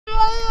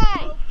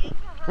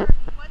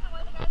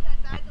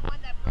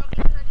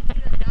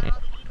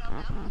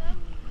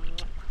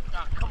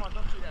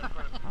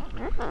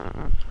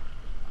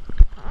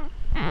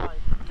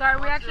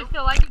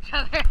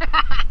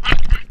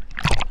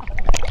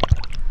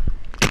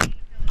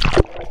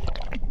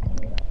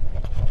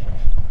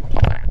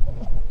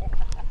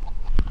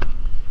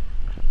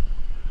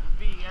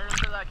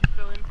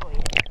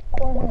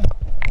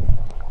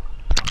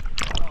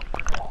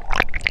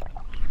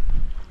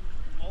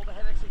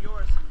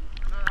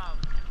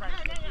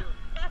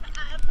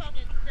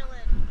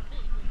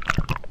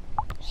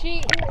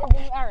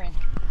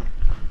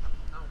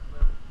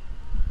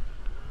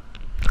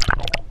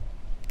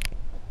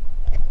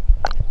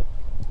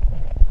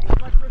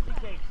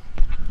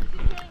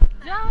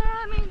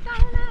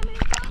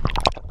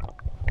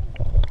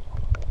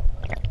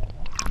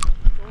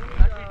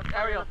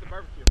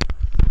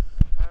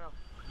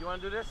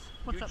want to do this?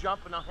 What's you up?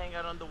 jump and I'll hang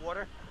out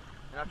underwater,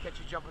 and I'll catch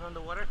you jumping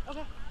underwater.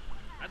 Okay.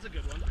 That's a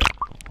good one.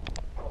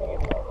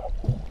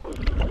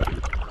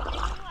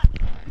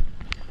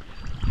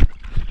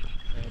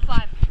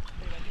 5.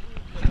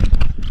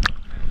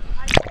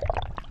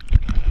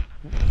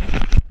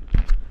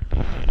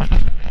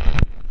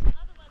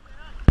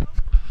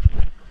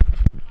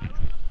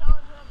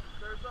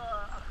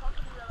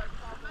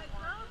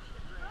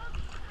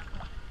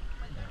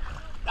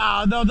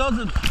 Oh, no, those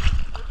are...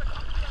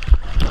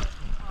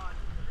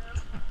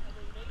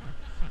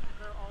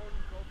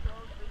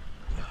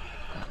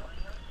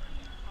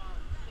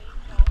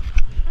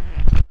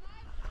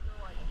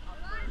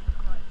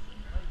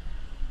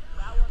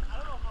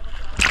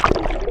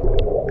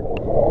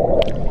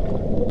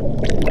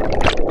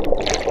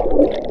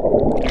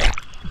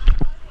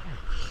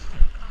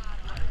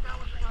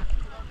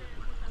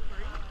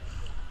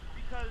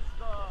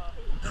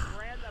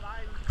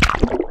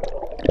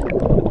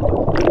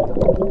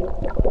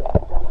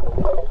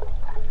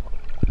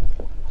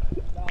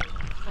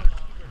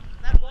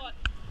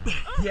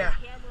 Yeah.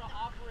 Camera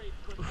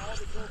operates with all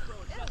the GoPro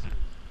accessories.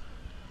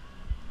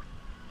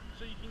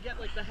 So you can get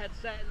like the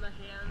headset in the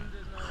hand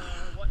and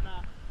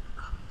whatnot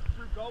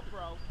through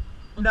GoPro.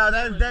 No,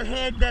 that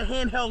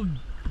handheld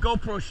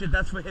GoPro shit,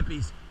 that's for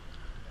hippies.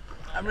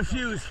 I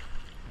refuse.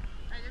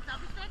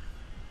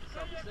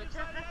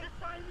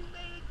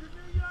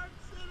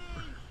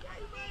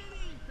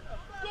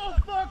 Go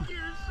fuck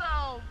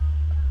yourself!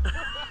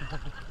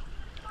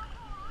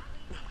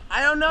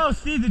 I don't know,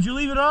 Steve, did you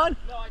leave it on?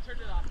 No, I turned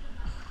it off.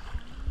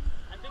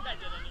 I think I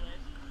did anyways.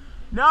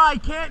 No, I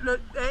can't.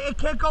 It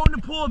can't go in the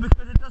pool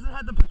because it doesn't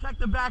have the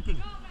protective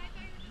backing.